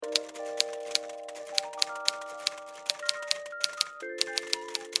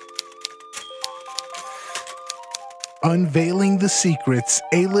unveiling the secrets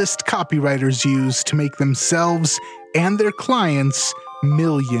A-list copywriters use to make themselves and their clients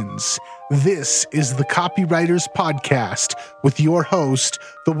millions. This is the Copywriters Podcast with your host,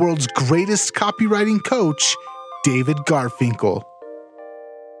 the world's greatest copywriting coach, David Garfinkel.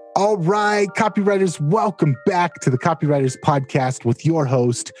 All right, copywriters, welcome back to the Copywriters Podcast with your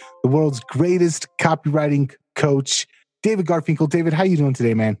host, the world's greatest copywriting coach, David Garfinkel. David, how you doing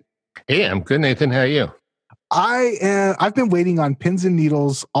today, man? Hey, I'm good, Nathan. How are you? I've been waiting on pins and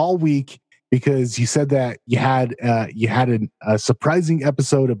needles all week because you said that you had a surprising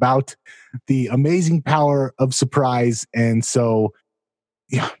episode about the amazing power of surprise, and so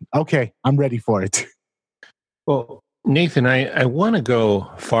yeah, okay, I'm ready for it. Well, Nathan, I want to go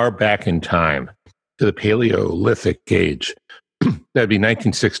far back in time to the Paleolithic age. That'd be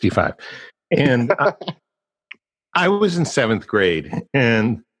 1965, and I was in 7th grade,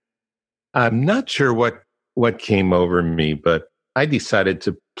 and I'm not sure what came over me, but I decided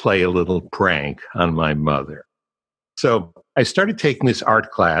to play a little prank on my mother. So I started taking this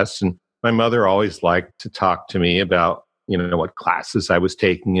art class, and my mother always liked to talk to me about, what classes I was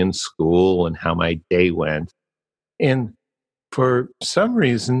taking in school and how my day went. And for some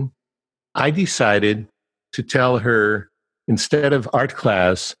reason, I decided to tell her, instead of art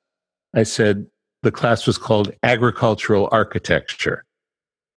class, I said the class was called agricultural architecture.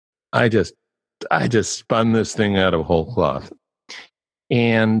 I just spun this thing out of whole cloth.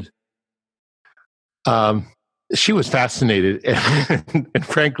 And she was fascinated and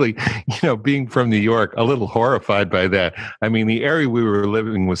frankly, being from New York, a little horrified by that. I mean, the area we were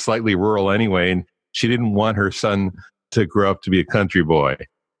living was slightly rural anyway, and she didn't want her son to grow up to be a country boy,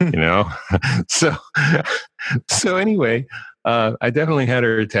 So anyway, I definitely had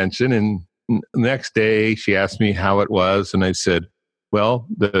her attention. And the next day she asked me how it was. And I said, well,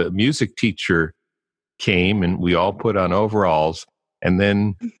 the music teacher came and we all put on overalls, and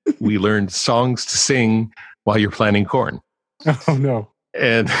then we learned songs to sing while you're planting corn. Oh, no.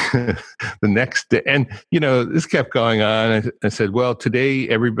 And the next day, and, this kept going on. I said, well, today,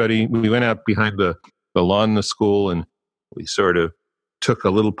 everybody, we went out behind the lawn in the school, and we sort of took a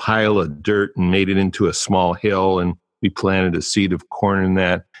little pile of dirt and made it into a small hill, and we planted a seed of corn in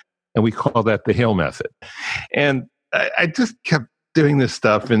that, and we call that the hill method. And I just kept doing this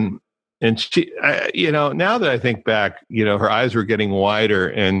stuff, and she, now that I think back, her eyes were getting wider,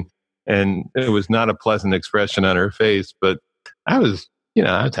 and it was not a pleasant expression on her face, but I was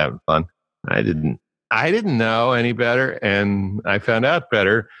having fun. I didn't know any better, and I found out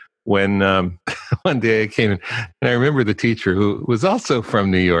better when one day I came in, and I remember the teacher, who was also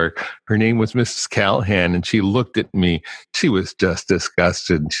from New York. Her name was Mrs. Callahan, and she looked at me. She was just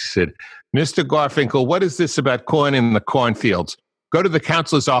disgusted, and she said, "Mr. Garfinkel, what is this about corn in the cornfields? Go to the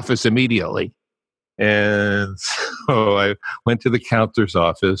counselor's office immediately." And so I went to the counselor's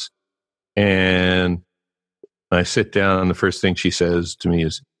office, and I sit down, and the first thing she says to me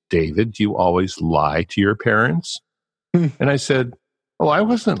is, "David, do you always lie to your parents?" And I said, "Oh, I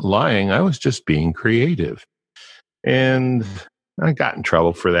wasn't lying. I was just being creative." And I got in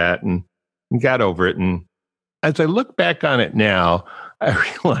trouble for that and got over it. And as I look back on it now, I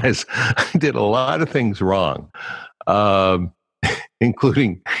realize I did a lot of things wrong.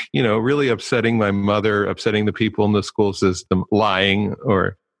 Including, really upsetting my mother, upsetting the people in the school system, lying,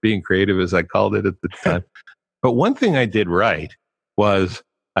 or being creative, as I called it at the time. But one thing I did right was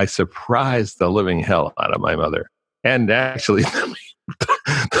I surprised the living hell out of my mother. And actually,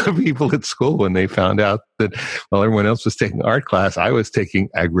 the people at school, when they found out that while everyone else was taking art class, I was taking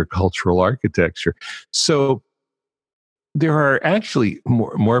agricultural architecture. So there are actually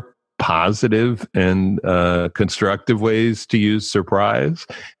more positive and constructive ways to use surprise,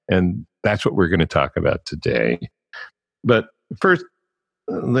 and that's what we're going to talk about today. But first,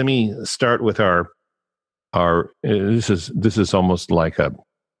 let me start with our this is almost like a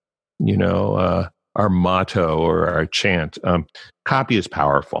our motto or our chant. Copy is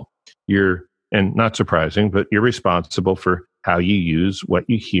powerful. And not surprising, but you're responsible for how you use what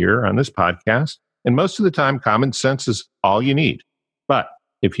you hear on this podcast, and most of the time, common sense is all you need. But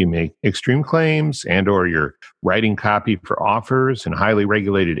if you make extreme claims and or you're writing copy for offers in highly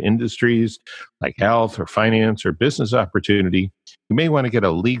regulated industries like health or finance or business opportunity, you may want to get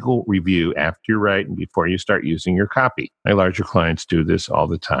a legal review after you write and before you start using your copy. My larger clients do this all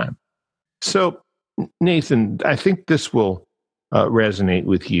the time. So, Nathan, I think this will resonate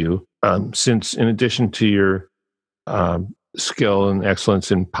with you since in addition to your skill and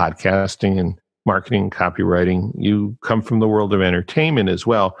excellence in podcasting and marketing and copywriting, you come from the world of entertainment as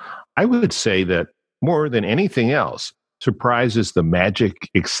well. I would say that more than anything else, surprise is the magic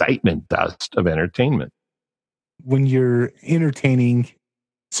excitement dust of entertainment. when you're entertaining,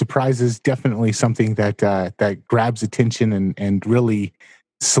 surprise is definitely something that that grabs attention and really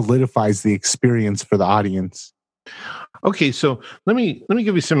solidifies the experience for the audience. Okay, so let me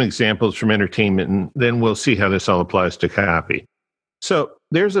give you some examples from entertainment, and then we'll see how this all applies to copy. So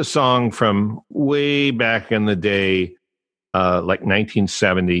there's a song from way back in the day, like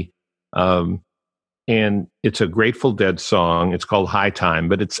 1970, and it's a Grateful Dead song. It's called High Time,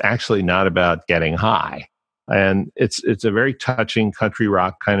 but it's actually not about getting high. And it's a very touching country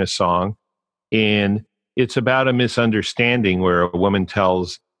rock kind of song, and it's about a misunderstanding where a woman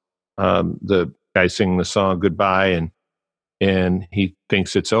tells the guy singing the song goodbye, and he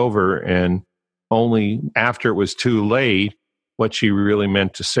thinks it's over, and only after it was too late, what she really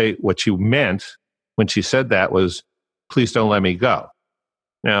meant to say, what she meant when she said that was, "Please don't let me go."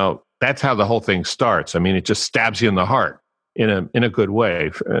 Now, that's how the whole thing starts. I mean, it just stabs you in the heart in a good way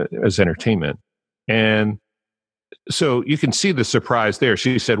as entertainment. And so you can see the surprise there.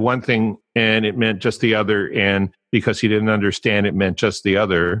 She said one thing and it meant just the other. And because he didn't understand it meant just the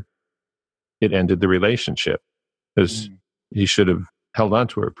other, it ended the relationship because he should have held on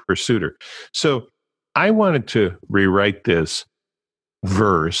to her, pursued her. So I wanted to rewrite this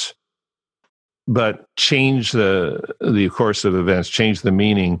verse, but change the course of events, change the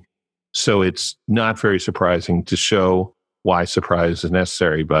meaning, so it's not very surprising, to show why surprise is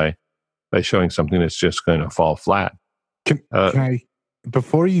necessary by showing something that's just going to fall flat. Can I,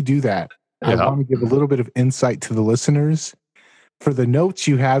 before you do that, I want to give a little bit of insight to the listeners. For the notes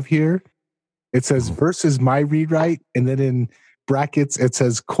you have here, it says versus my rewrite, and then in brackets it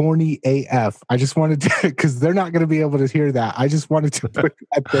says corny AF. I just wanted to, because they're not going to be able to hear that. I just wanted to put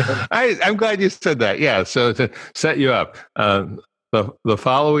that there. I'm glad you said that. Yeah, so to set you up, the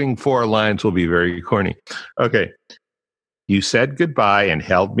following 4 lines will be very corny. Okay. You said goodbye and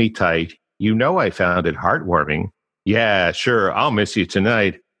held me tight. You know I found it heartwarming. Yeah, sure, I'll miss you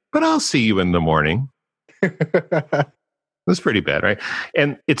tonight, but I'll see you in the morning. That's pretty bad, right?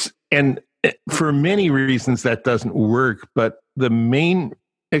 And for many reasons that doesn't work, but the main,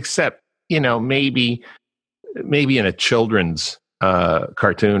 except, maybe in a children's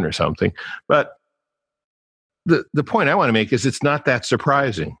cartoon or something, but the point I want to make is it's not that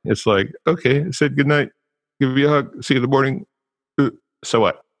surprising. It's like, okay, I said goodnight, give you a hug, see you in the morning. So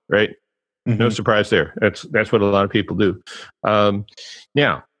what, right? Mm-hmm. No surprise there. That's what a lot of people do.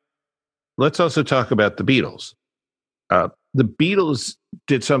 Now, let's also talk about the Beatles. The Beatles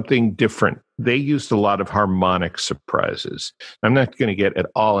did something different. They used a lot of harmonic surprises. I'm not going to get at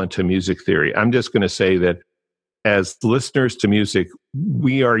all into music theory. I'm just going to say that as listeners to music,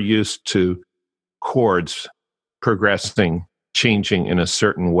 we are used to chords progressing, changing in a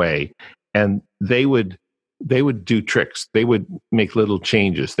certain way. And they would do tricks. They would make little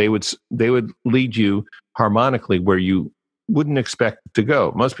changes. They would lead you harmonically where you wouldn't expect it to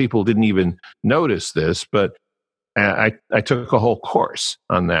go. Most people didn't even notice this, but I took a whole course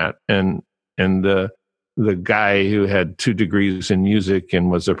on that, and the guy who had 2 degrees in music and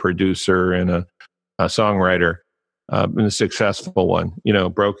was a producer and a songwriter, and a successful one,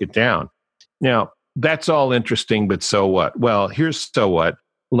 broke it down. Now, that's all interesting, but so what? Well, here's so what.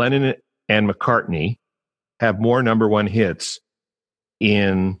 Lennon and McCartney have more number 1 hits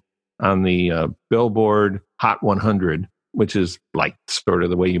on the Billboard Hot 100, which is like sort of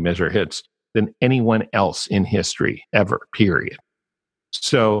the way you measure hits, than anyone else in history ever, period.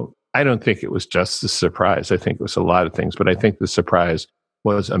 So I don't think it was just the surprise. I think it was a lot of things, but I think the surprise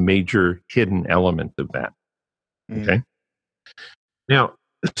was a major hidden element of that. Okay. Now,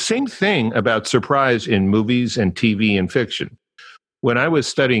 same thing about surprise in movies and TV and fiction. When I was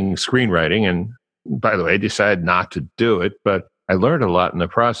studying screenwriting, and by the way, I decided not to do it, but I learned a lot in the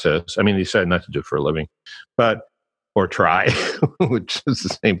process. I mean, I decided not to do it for a living, or try, which is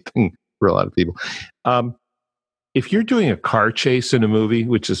the same thing for a lot of people. If you're doing a car chase in a movie,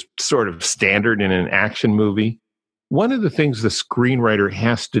 which is sort of standard in an action movie, one of the things the screenwriter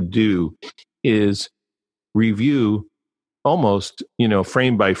has to do is review almost,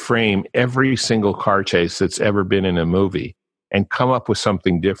 frame by frame, every single car chase that's ever been in a movie and come up with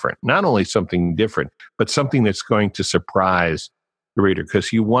something different. Not only something different, but something that's going to surprise the reader,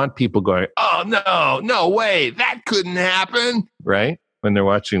 because you want people going, oh, no way, that couldn't happen, right? When they're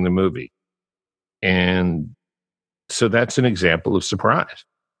watching the movie. And so that's an example of surprise.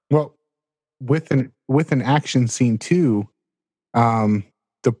 Well, with an action scene too,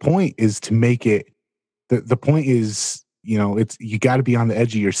 the point is to make it, the point is, it's, you got to be on the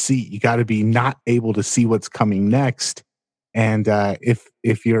edge of your seat. You got to be not able to see what's coming next. And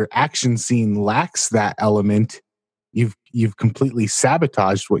if your action scene lacks that element, you've completely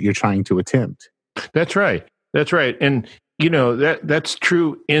sabotaged what you're trying to attempt. That's right. That's right. And that's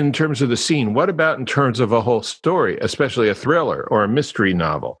true in terms of the scene. What about in terms of a whole story, especially a thriller or a mystery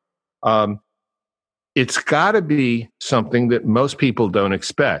novel? It's got to be something that most people don't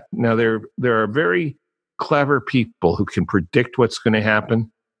expect. Now, there are very clever people who can predict what's going to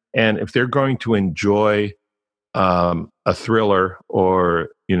happen, and if they're going to enjoy a thriller or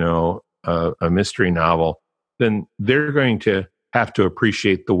a mystery novel, then they're going to have to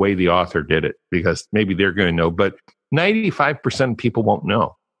appreciate the way the author did it, because maybe they're going to know, but 95% of people won't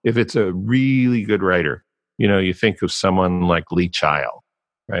know if it's a really good writer. You think of someone like Lee Child,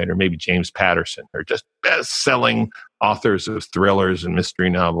 right? Or maybe James Patterson, or just best-selling authors of thrillers and mystery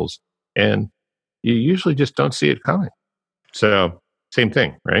novels. And you usually just don't see it coming. So same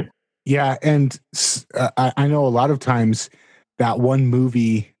thing, right? Yeah. And I know a lot of times that one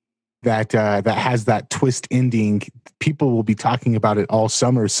movie that has that twist ending, people will be talking about it all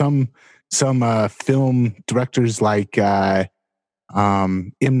summer. Some film directors like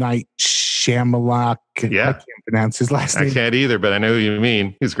M. Night Shyamalan. Yeah. I can't pronounce his last name. I can't either, but I know who you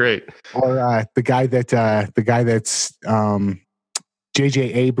mean. He's great. Or the guy that's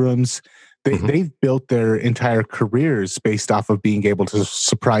J.J. Abrams. They've built their entire careers based off of being able to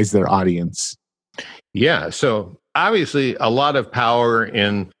surprise their audience. Yeah. So obviously a lot of power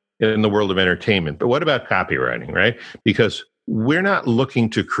in the world of entertainment. But what about copywriting, right? Because we're not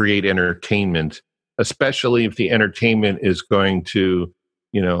looking to create entertainment, especially if the entertainment is going to,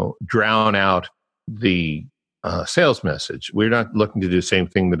 drown out the sales message. We're not looking to do the same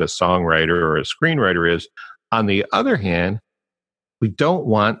thing that a songwriter or a screenwriter is. On the other hand, we don't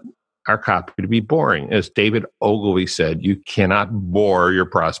want our copy to be boring. As David Ogilvy said, you cannot bore your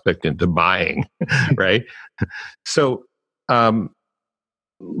prospect into buying, right? So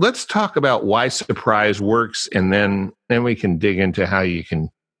let's talk about why surprise works, and then we can dig into how you can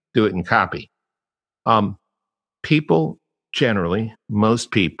do it in copy. People generally,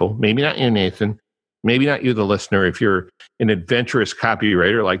 most people, maybe not you, Nathan, maybe not you, the listener, if you're an adventurous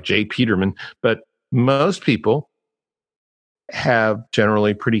copywriter like Jay Peterman, but most people have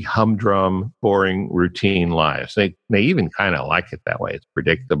generally pretty humdrum, boring, routine lives. They even kind of like it that way. It's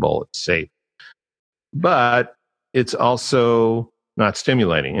predictable, it's safe. But it's also not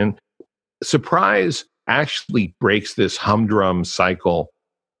stimulating. And surprise actually breaks this humdrum cycle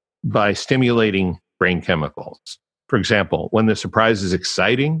by stimulating brain chemicals. For example, when the surprise is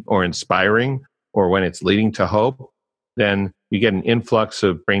exciting or inspiring, or when it's leading to hope, then you get an influx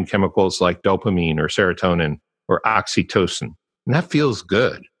of brain chemicals like dopamine or serotonin or oxytocin. And that feels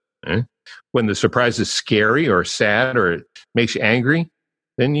good. When the surprise is scary or sad or it makes you angry,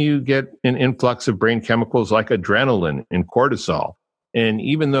 then you get an influx of brain chemicals like adrenaline and cortisol. And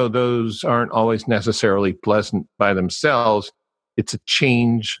even though those aren't always necessarily pleasant by themselves, it's a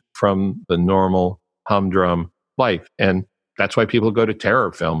change from the normal humdrum life. And that's why people go to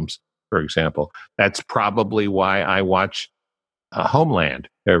terror films, for example. That's probably why I watch Homeland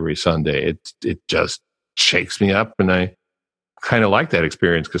every Sunday. It just shakes me up, and I kind of like that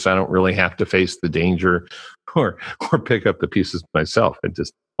experience because I don't really have to face the danger or pick up the pieces myself. I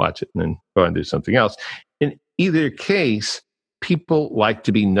just watch it and then go and do something else. In either case, people like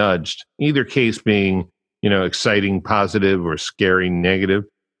to be nudged. Either case being, exciting, positive, or scary, negative.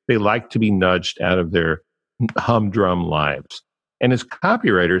 They like to be nudged out of their humdrum lives. And as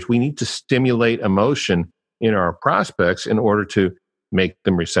copywriters, we need to stimulate emotion in our prospects in order to make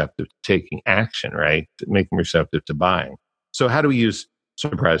them receptive to taking action, right? To make them receptive to buying. So how do we use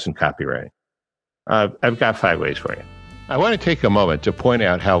surprise in copywriting? I've got 5 ways for you. I want to take a moment to point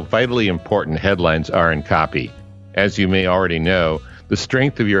out how vitally important headlines are in copy. As you may already know, the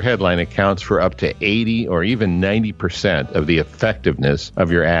strength of your headline accounts for up to 80 or even 90% of the effectiveness of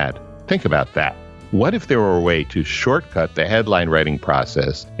your ad. Think about that. What if there were a way to shortcut the headline writing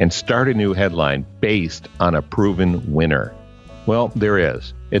process and start a new headline based on a proven winner? Well, there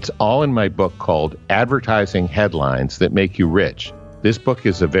is. It's all in my book called Advertising Headlines That Make You Rich. This book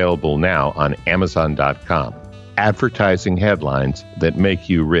is available now on Amazon.com. Advertising Headlines That Make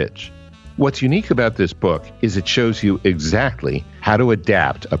You Rich. What's unique about this book is it shows you exactly how to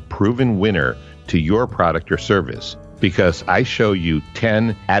adapt a proven winner to your product or service, because I show you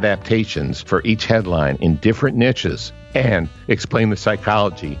 10 adaptations for each headline in different niches and explain the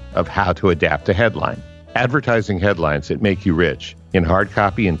psychology of how to adapt a headline. Advertising Headlines That Make You Rich in hard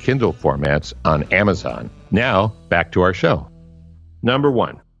copy and Kindle formats on Amazon. Now, back to our show. Number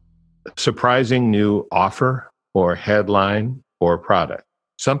 1, surprising new offer or headline or product.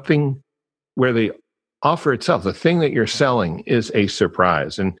 Something where the offer itself, the thing that you're selling, is a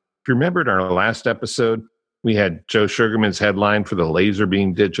surprise. And if you remember in our last episode, we had Joe Sugarman's headline for the Laser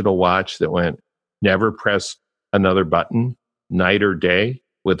Beam digital watch that went never press another button, night or day,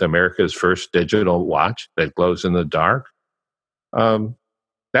 with America's first digital watch that glows in the dark.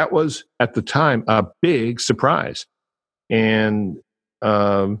 That was, at the time, a big surprise. And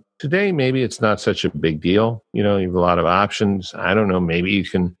today, maybe it's not such a big deal. You have a lot of options. I don't know. Maybe you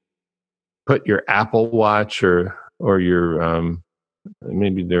can put your Apple Watch or your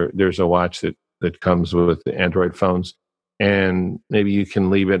maybe there's a watch that comes with the Android phones, and maybe you can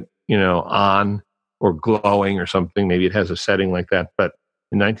leave it on or glowing or something. Maybe it has a setting like that. But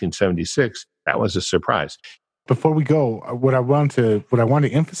in 1976, that was a surprise. Before we go, what I want to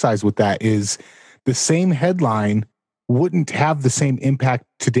emphasize with that is the same headline wouldn't have the same impact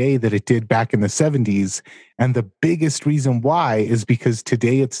today that it did back in the 70s. And the biggest reason why is because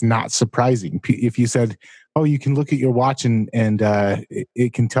today it's not surprising. If you said, oh, you can look at your watch and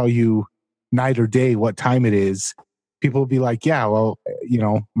it can tell you night or day what time it is, people will be like, yeah, well,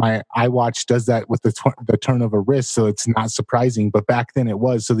 my iWatch does that with the turn of a wrist, so it's not surprising. But back then it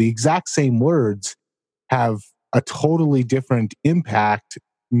was. So the exact same words have a totally different impact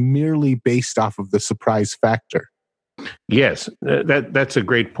merely based off of the surprise factor. Yes, that's a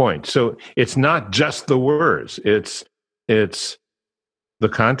great point. So it's not just the words; it's the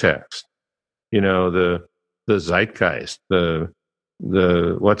context. The zeitgeist, the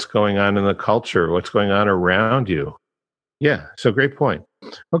what's going on in the culture, what's going on around you. Yeah, so great point.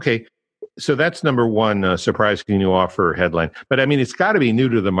 Okay, so that's number one, surprising new offer headline. But I mean, it's got to be new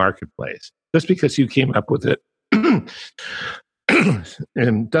to the marketplace. Just because you came up with it,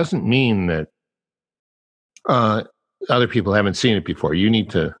 and doesn't mean that other people haven't seen it before. You need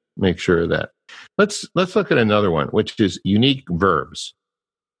to make sure of that. Let's look at another one, which is unique verbs.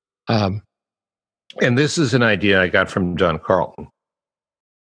 And this is an idea I got from John Carlton.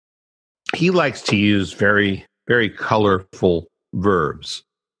 He likes to use very, very colorful verbs.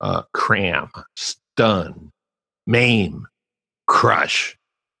 Cram, stun, maim, crush,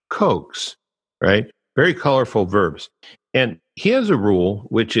 coax, right? Very colorful verbs. And he has a rule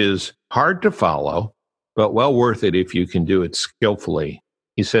which is hard to follow, but well worth it if you can do it skillfully.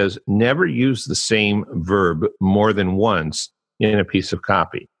 He says, never use the same verb more than once in a piece of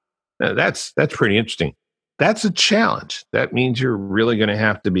copy. Now, that's pretty interesting. That's a challenge. That means you're really going to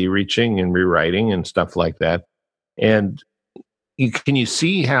have to be reaching and rewriting and stuff like that. And can you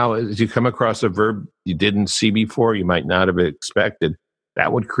see how, as you come across a verb you didn't see before, you might not have expected,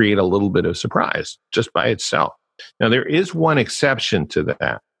 that would create a little bit of surprise just by itself. Now, there is one exception to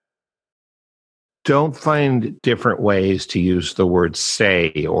that. Don't find different ways to use the word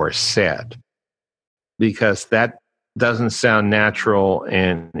say or said, because that doesn't sound natural,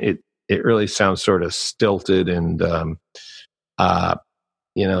 and it really sounds sort of stilted and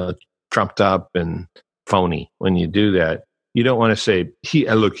trumped up and phony when you do that. You don't want to say he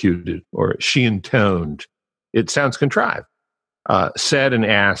elocuted or she intoned. It sounds contrived. Said and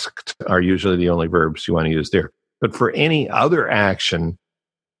asked are usually the only verbs you want to use there. But for any other action,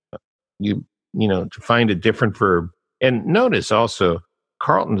 to find a different verb. And notice also,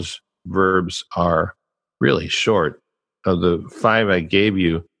 Carlton's verbs are really short. Of the 5 I gave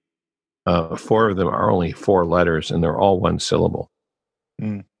you, 4 of them are only 4 letters, and they're all one syllable.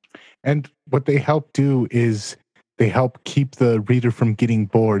 Mm. And what they help do is they help keep the reader from getting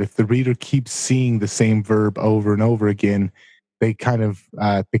bored. If the reader keeps seeing the same verb over and over again, they kind of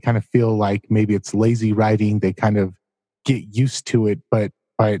feel like maybe it's lazy writing. They kind of get used to it, but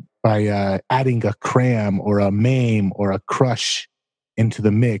by adding a cram or a maim or a crush into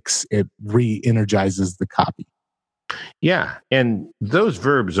the mix, it re-energizes the copy. Yeah, and those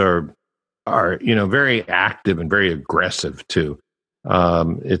verbs are very active and very aggressive too.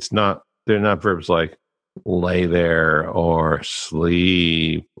 They're not verbs like lay there or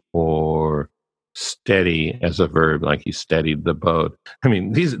sleep or steady as a verb, like he steadied the boat. I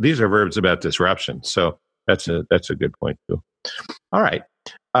mean, these are verbs about disruption. So that's a good point too. All right.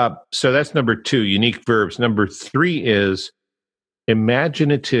 So that's number 2, unique verbs. Number 3 is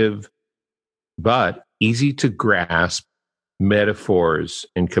imaginative but easy to grasp metaphors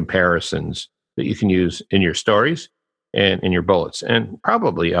and comparisons that you can use in your stories and in your bullets and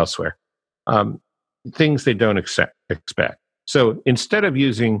probably elsewhere. Things they don't expect. So instead of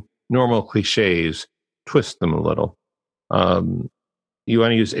using normal cliches, twist them a little. You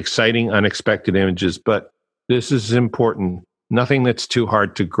want to use exciting, unexpected images, but this is important. Nothing that's too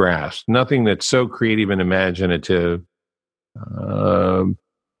hard to grasp. Nothing that's so creative and imaginative. The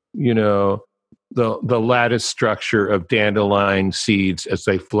lattice structure of dandelion seeds as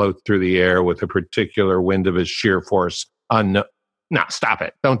they float through the air with a particular wind of a shear force. No, stop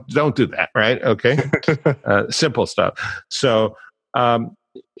it. Don't do that, right? Okay. Simple stuff. So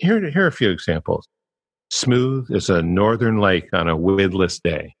here are a few examples. Smooth as a northern lake on a windless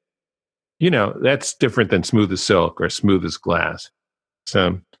day. That's different than smooth as silk or smooth as glass.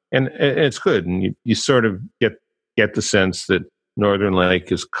 So, and it's good. And you sort of get the sense that Northern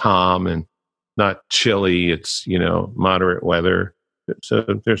Lake is calm and not chilly. It's, moderate weather. So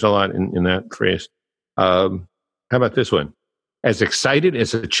there's a lot in that phrase. How about this one? As excited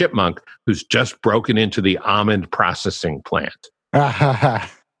as a chipmunk who's just broken into the almond processing plant. I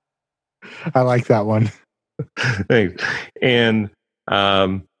like that one. Thanks. And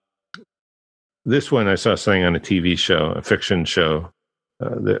this one I saw something on a TV show, a fiction show,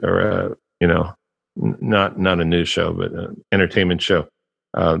 not a news show, but an entertainment show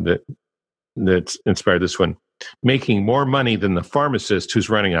that's inspired this one. Making more money than the pharmacist who's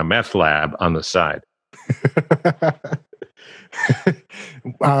running a meth lab on the side.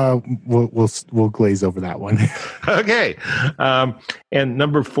 We'll glaze over that one. Okay. And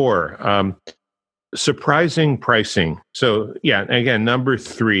number 4, surprising pricing. So yeah, again, number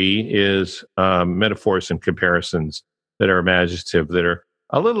 3 is metaphors and comparisons that are imaginative, that are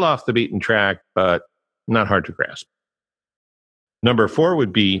a little off the beaten track, but not hard to grasp. Number 4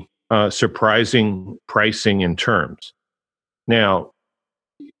 would be surprising pricing in terms. Now,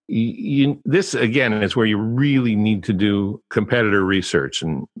 this again is where you really need to do competitor research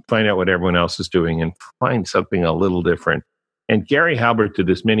and find out what everyone else is doing and find something a little different. And Gary Halbert did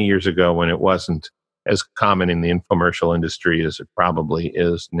this many years ago when it wasn't as common in the infomercial industry as it probably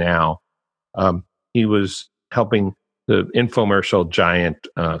is now. He was helping the infomercial giant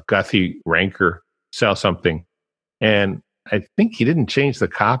Guthy Ranker sell something. And I think he didn't change the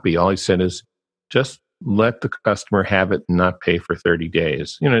copy. All he said is just let the customer have it and not pay for 30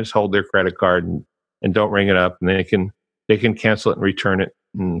 days. Just hold their credit card and don't ring it up, and they can cancel it and return it,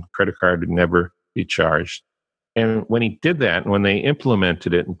 and credit card would never be charged. And when he did that, and when they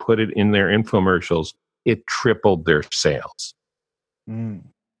implemented it and put it in their infomercials, it tripled their sales.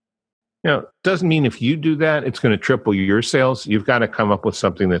 Doesn't mean if you do that, it's going to triple your sales. You've got to come up with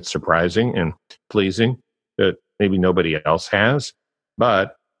something that's surprising and pleasing that maybe nobody else has,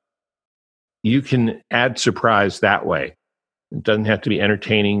 but you can add surprise that way. It doesn't have to be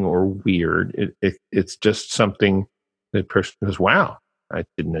entertaining or weird. It's just something that person goes, wow, I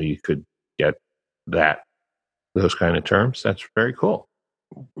didn't know you could get those kind of terms. That's very cool.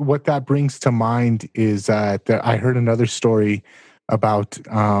 What that brings to mind is that I heard another story about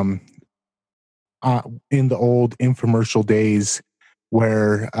in the old infomercial days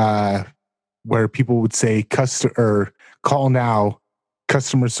where people would say call now,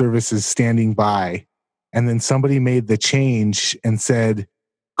 customer service is standing by. And then somebody made the change and said,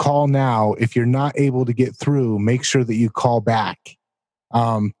 call now. If you're not able to get through, make sure that you call back.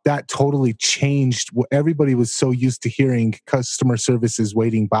 That totally changed what everybody was so used to hearing. Customer service is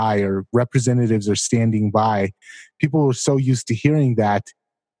waiting by, or representatives are standing by. People were so used to hearing that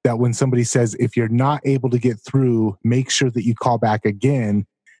when somebody says, if you're not able to get through, make sure that you call back again.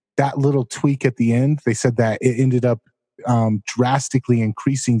 That little tweak at the end, they said that it ended up drastically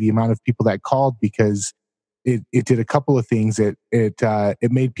increasing the amount of people that called, because it did a couple of things. It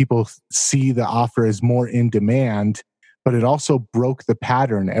made people see the offer as more in demand, but it also broke the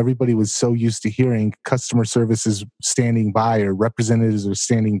pattern. Everybody was so used to hearing customer service is standing by or representatives are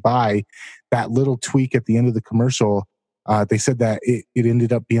standing by. That little tweak at the end of the commercial, they said that it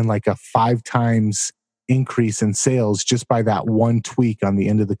ended up being like a 5 times increase in sales just by that one tweak on the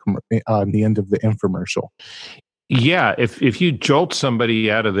end of the infomercial. Yeah, if you jolt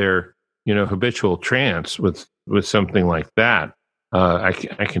somebody out of their habitual trance with something like that, I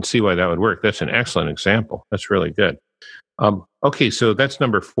can see why that would work. That's an excellent example. That's really good. Okay, so that's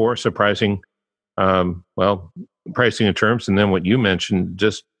number 4, surprising, pricing in terms, and then what you mentioned,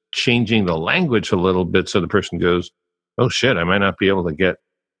 just changing the language a little bit so the person goes, "Oh shit, I might not be able to get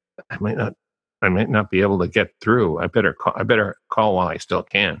through. I better call while I still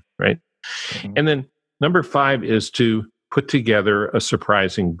can." Right, mm-hmm. And then number 5 is to put together a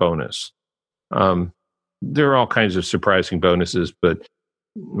surprising bonus. There are all kinds of surprising bonuses, but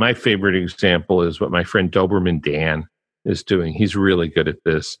my favorite example is what my friend Doberman Dan is doing. He's really good at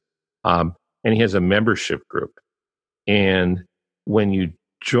this. And he has a membership group. And when you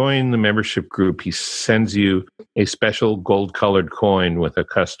join the membership group, he sends you a special gold-colored coin with a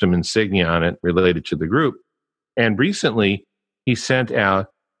custom insignia on it related to the group. And recently, he sent out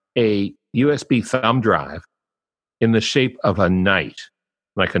a USB thumb drive in the shape of a knight,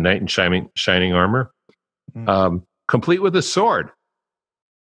 like a knight in shining armor, complete with a sword.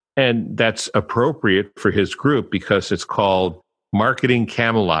 And that's appropriate for his group because it's called Marketing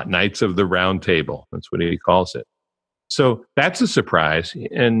Camelot, Knights of the Round Table. That's what he calls it. So that's a surprise.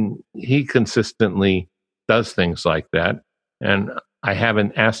 And he consistently does things like that. And I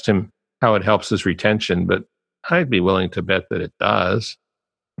haven't asked him how it helps his retention, but I'd be willing to bet that it does.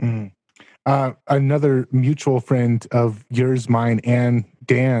 Mm. Another mutual friend of yours, mine, and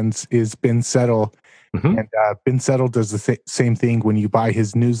Dan's is Ben Settle. Mm-hmm. And Ben Settle does the same thing when you buy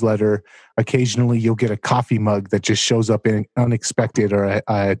his newsletter. Occasionally, you'll get a coffee mug that just shows up in unexpected, or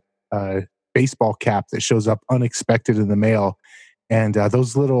a baseball cap that shows up unexpected in the mail. And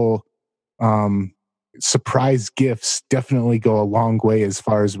those little surprise gifts definitely go a long way as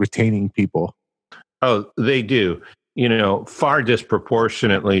far as retaining people. Oh, they do. Far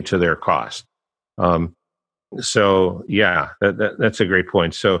disproportionately to their cost. So yeah, that's a great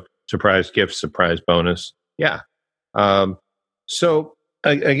point. So surprise gift, surprise bonus. Yeah. So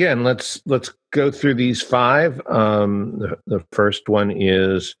again, let's go through these 5. The first one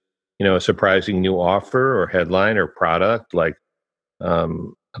is, a surprising new offer or headline or product, like a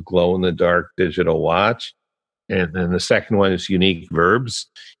glow-in-the-dark digital watch. And then the second one is unique verbs.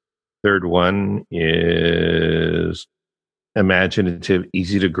 Third one is imaginative,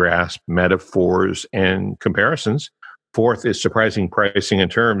 easy to grasp metaphors and comparisons. Fourth is surprising pricing and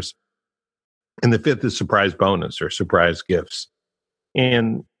terms. And the fifth is surprise bonus or surprise gifts.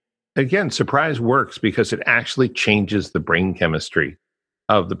 And again, surprise works because it actually changes the brain chemistry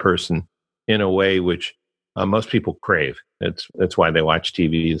of the person in a way which most people crave. That's why they watch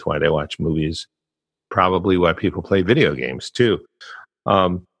TV, it's why they watch movies, probably why people play video games too.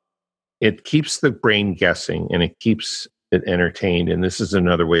 It keeps the brain guessing and it keeps it entertained. And this is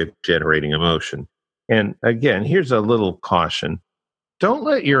another way of generating emotion. And again, here's a little caution. Don't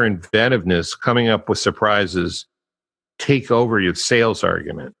let your inventiveness coming up with surprises take over your sales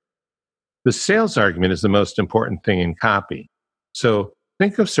argument. The sales argument is the most important thing in copy. So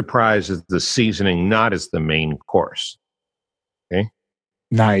think of surprise as the seasoning, not as the main course. Okay?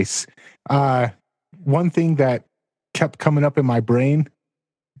 Nice. One thing that kept coming up in my brain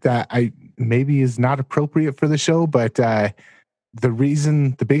that I maybe is not appropriate for the show, but the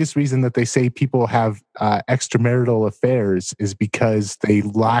biggest reason that they say people have extramarital affairs is because they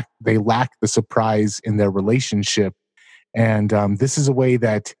lack the surprise in their relationship, and this is a way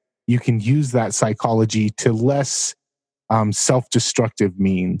that you can use that psychology to less self-destructive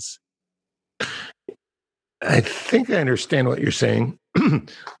means. I think I understand what you're saying.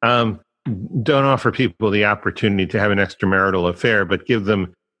 Don't offer people the opportunity to have an extramarital affair, but give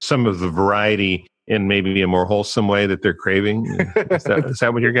them some of the variety in maybe a more wholesome way that they're craving. Is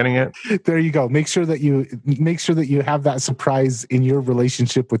that what you're getting at? There you go. Make sure that you have that surprise in your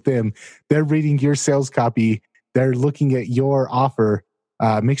relationship with them. They're reading your sales copy. They're looking at your offer.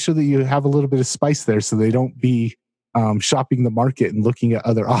 Make sure that you have a little bit of spice there so they don't be shopping the market and looking at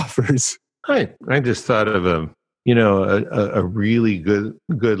other offers. I just thought of a really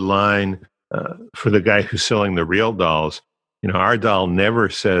good line for the guy who's selling the real dolls. Our doll never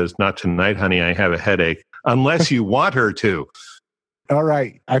says, "Not tonight, honey, I have a headache," unless you want her to. All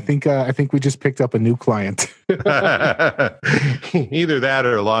right. I think we just picked up a new client. Either that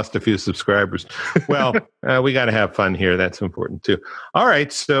or lost a few subscribers. Well, we got to have fun here. That's important too. All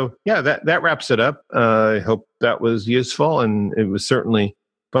right. So yeah, that wraps it up. I hope that was useful, and it was certainly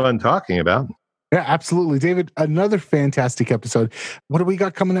fun talking about. Yeah, absolutely. David, another fantastic episode. What do we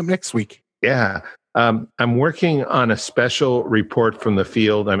got coming up next week? Yeah. I'm working on a special report from the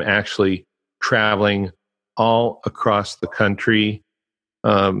field. I'm actually traveling all across the country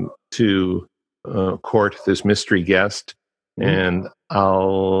to court this mystery guest, and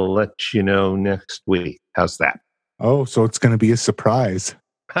I'll let you know next week. How's that? Oh, so it's going to be a surprise.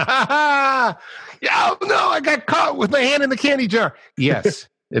 Oh, no, I got caught with my hand in the candy jar. Yes,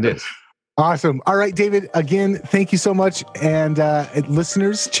 it is. Awesome. All right, David, again, thank you so much. And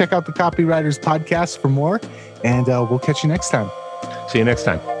listeners, check out the Copywriters Podcast for more, and we'll catch you next time. See you next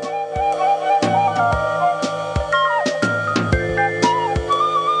time.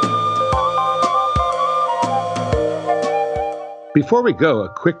 Before we go, a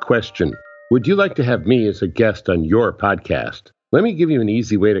quick question. Would you like to have me as a guest on your podcast? Let me give you an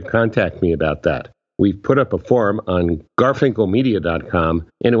easy way to contact me about that. We've put up a form on garfinkelmedia.com,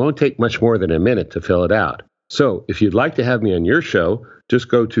 and it won't take much more than a minute to fill it out. So if you'd like to have me on your show, just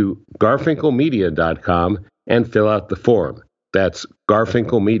go to garfinkelmedia.com and fill out the form. That's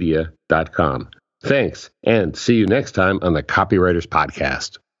garfinkelmedia.com. Thanks, and see you next time on the Copywriters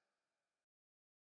Podcast.